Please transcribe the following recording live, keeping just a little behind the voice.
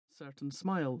certain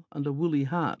smile and a woolly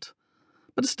hat.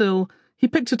 But still, he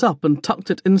picked it up and tucked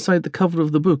it inside the cover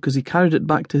of the book as he carried it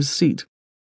back to his seat,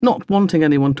 not wanting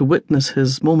anyone to witness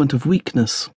his moment of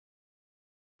weakness.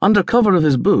 Under cover of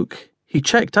his book, he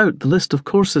checked out the list of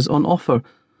courses on offer.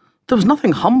 There was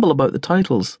nothing humble about the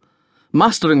titles.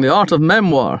 Mastering the Art of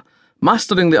Memoir,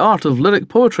 Mastering the Art of Lyric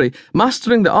Poetry,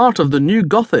 Mastering the Art of the New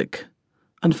Gothic.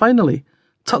 And finally,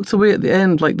 tucked away at the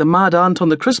end like the mad ant on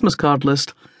the Christmas card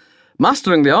list,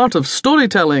 Mastering the Art of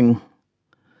Storytelling.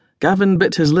 Gavin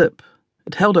bit his lip.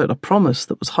 It held out a promise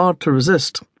that was hard to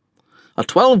resist. A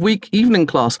 12-week evening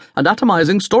class,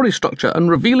 anatomizing story structure and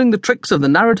revealing the tricks of the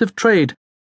narrative trade.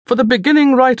 For the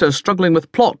beginning writer struggling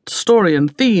with plot, story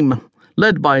and theme,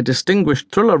 led by distinguished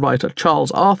thriller writer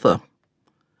Charles Arthur.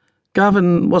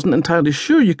 Gavin wasn't entirely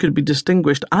sure you could be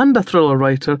distinguished and a thriller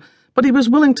writer, but he was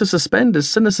willing to suspend his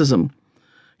cynicism.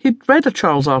 He'd read a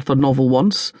Charles Arthur novel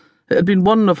once. It had been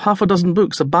one of half a dozen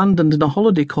books abandoned in a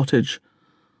holiday cottage.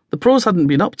 The prose hadn't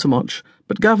been up to much,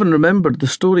 but Gavin remembered the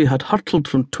story had hurtled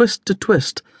from twist to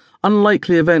twist,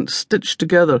 unlikely events stitched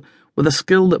together with a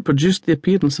skill that produced the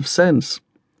appearance of sense.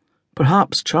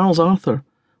 Perhaps Charles Arthur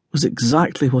was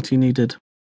exactly what he needed.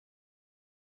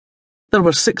 There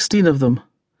were 16 of them.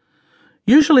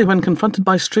 Usually when confronted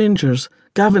by strangers,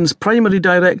 Gavin's primary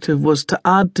directive was to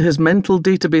add to his mental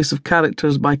database of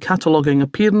characters by cataloguing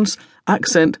appearance,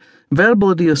 accent,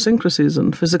 verbal idiosyncrasies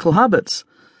and physical habits.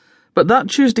 But that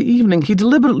Tuesday evening he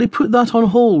deliberately put that on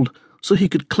hold so he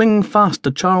could cling fast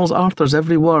to Charles Arthur's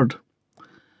every word.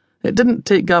 It didn't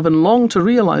take Gavin long to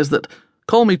realise that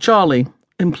 "Call Me Charlie"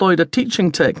 employed a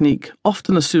teaching technique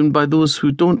often assumed by those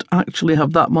who don't actually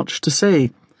have that much to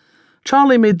say.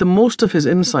 Charlie made the most of his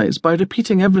insights by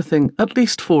repeating everything at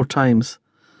least 4 times.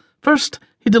 First,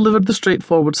 he delivered the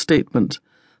straightforward statement.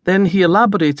 Then he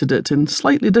elaborated it in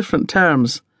slightly different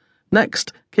terms.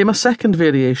 Next came a second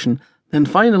variation. Then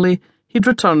finally, he'd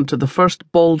returned to the first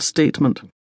bald statement.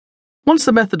 Once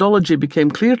the methodology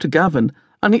became clear to Gavin,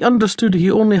 and he understood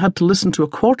he only had to listen to a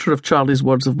quarter of Charlie's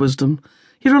words of wisdom,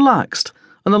 he relaxed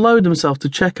and allowed himself to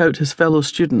check out his fellow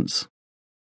students.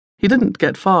 He didn't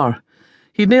get far.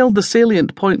 He nailed the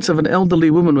salient points of an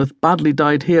elderly woman with badly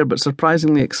dyed hair but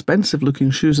surprisingly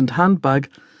expensive-looking shoes and handbag,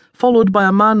 followed by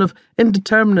a man of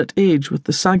indeterminate age with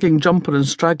the sagging jumper and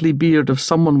straggly beard of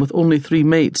someone with only 3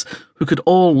 mates who could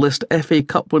all list FA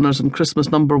Cup winners and Christmas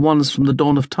number 1s from the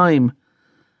dawn of time.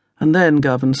 And then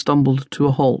Gavin stumbled to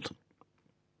a halt.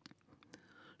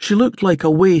 She looked like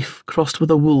a waif crossed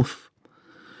with a wolf.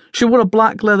 She wore a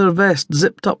black leather vest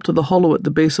zipped up to the hollow at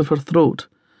the base of her throat.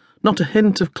 Not a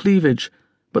hint of cleavage,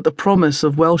 but the promise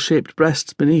of well-shaped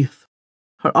breasts beneath.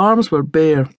 Her arms were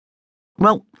bare.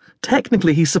 Well,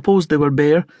 technically he supposed they were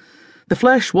bare. The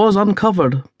flesh was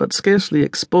uncovered, but scarcely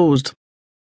exposed.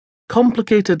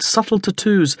 Complicated, subtle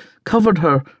tattoos covered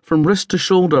her from wrist to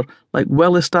shoulder like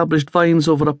well-established vines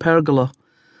over a pergola.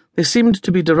 They seemed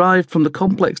to be derived from the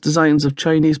complex designs of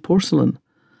Chinese porcelain.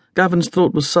 Gavin's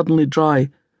throat was suddenly dry,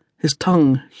 his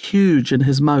tongue huge in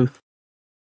his mouth.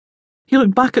 He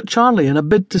looked back at Charlie in a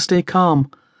bid to stay calm,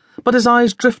 but his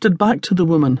eyes drifted back to the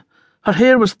woman. Her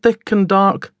hair was thick and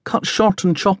dark, cut short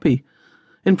and choppy.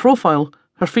 In profile,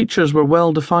 her features were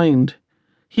well defined.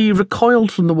 He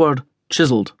recoiled from the word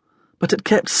chiselled, but it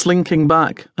kept slinking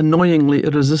back, annoyingly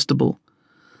irresistible.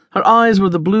 Her eyes were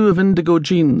the blue of indigo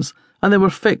jeans, and they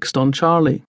were fixed on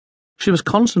Charlie. She was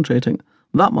concentrating.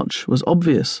 That much was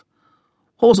obvious.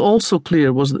 What was also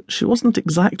clear was that she wasn't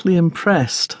exactly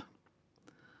impressed.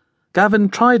 Gavin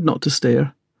tried not to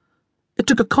stare. It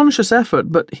took a conscious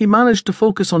effort, but he managed to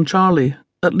focus on Charlie,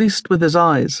 at least with his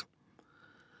eyes.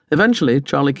 Eventually,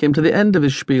 Charlie came to the end of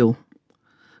his spiel.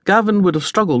 Gavin would have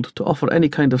struggled to offer any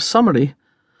kind of summary,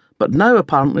 but now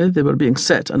apparently they were being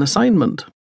set an assignment.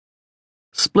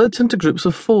 Split into groups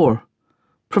of 4,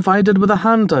 provided with a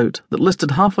handout that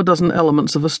listed half a dozen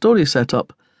elements of a story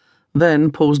setup,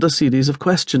 then posed a series of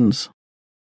questions.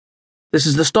 "This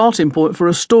is the starting point for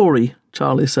a story,"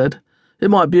 Charlie said. "It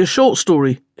might be a short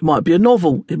story, it might be a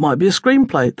novel, it might be a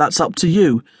screenplay, that's up to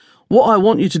you. What I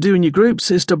want you to do in your groups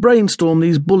is to brainstorm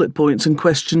these bullet points and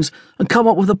questions and come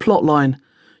up with a plot line.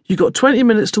 You've got 20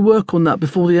 minutes to work on that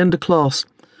before the end of class.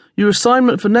 Your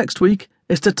assignment for next week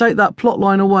is to take that plot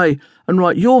line away and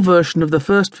write your version of the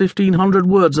first 1,500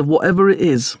 words of whatever it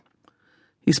is."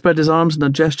 He spread his arms in a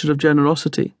gesture of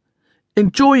generosity.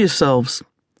 "Enjoy yourselves."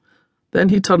 Then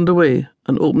he turned away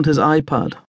and opened his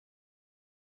iPad.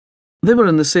 They were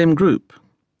in the same group.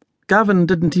 Gavin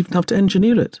didn't even have to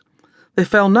engineer it. They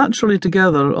fell naturally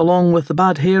together along with the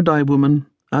bad hair dye woman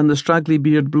and the straggly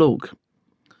beard bloke.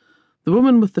 The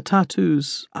woman with the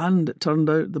tattoos, and, it turned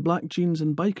out, the black jeans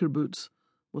and biker boots,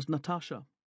 was Natasha.